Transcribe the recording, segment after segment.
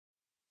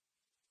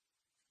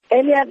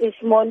Earlier this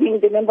morning,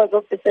 the members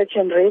of the search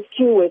and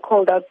rescue were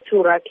called up to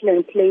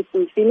Rucklen Place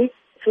in Phoenix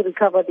to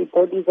recover the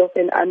bodies of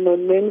an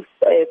unknown man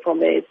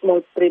from a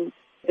small stream.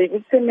 The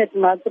victim had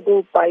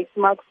multiple bite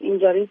marks,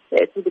 injuries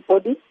to the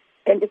body,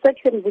 and the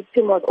second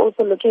victim was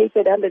also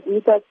located 100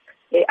 meters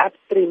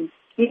upstream.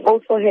 He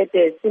also had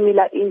a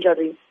similar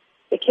injury.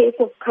 A case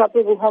of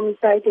culpable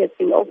homicide has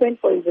been opened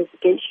for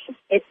investigation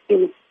at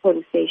Phoenix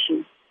Police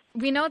Station.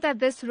 We know that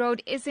this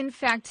road is in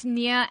fact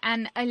near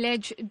an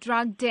alleged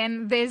drug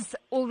den. There's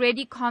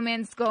already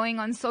comments going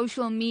on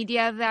social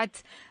media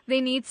that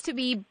there needs to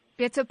be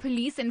better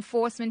police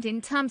enforcement in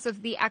terms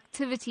of the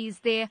activities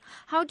there.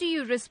 How do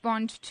you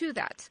respond to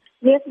that?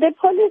 Yes, the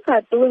police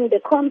are doing the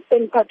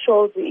constant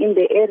patrols in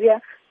the area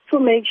to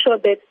make sure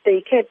that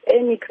they catch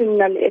any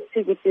criminal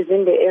activities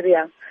in the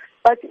area.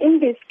 But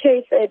in this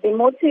case, the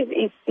motive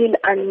is still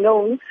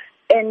unknown,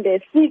 and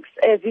 6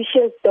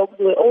 vicious dogs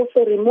were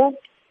also removed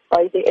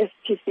by the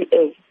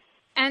SPCA.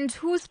 And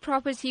whose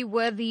property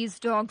were these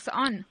dogs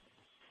on?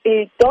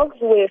 The dogs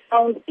were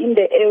found in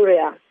the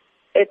area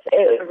at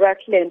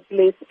Rucklen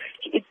Place.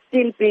 It's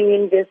still being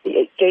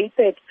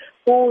investigated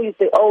who is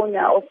the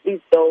owner of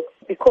these dogs,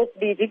 because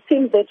the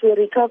victims that were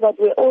recovered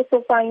were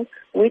also found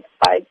with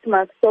bite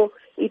marks. So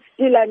it's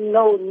still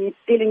unknown. It's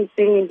still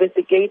being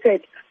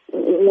investigated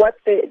what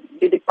the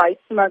bite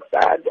marks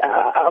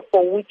are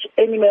for, which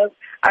animals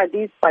are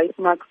these bite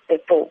marks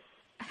for.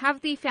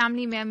 Have the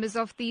family members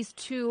of these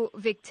 2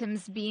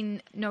 victims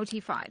been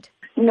notified?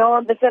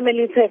 No, the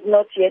families have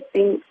not yet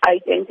been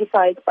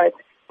identified, but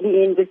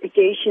the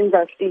investigations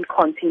are still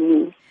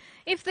continuing.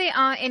 If there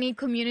are any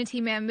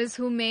community members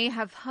who may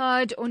have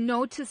heard or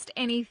noticed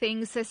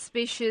anything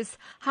suspicious,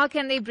 how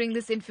can they bring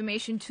this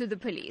information to the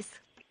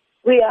police?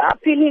 We are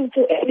appealing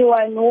to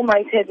anyone who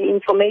might have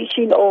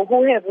information or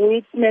who have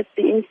witnessed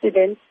the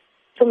incident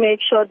to make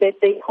sure that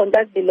they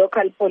contact the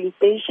local police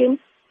station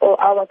or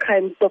our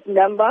crime stop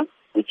number,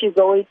 which is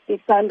always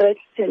 600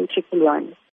 10 111.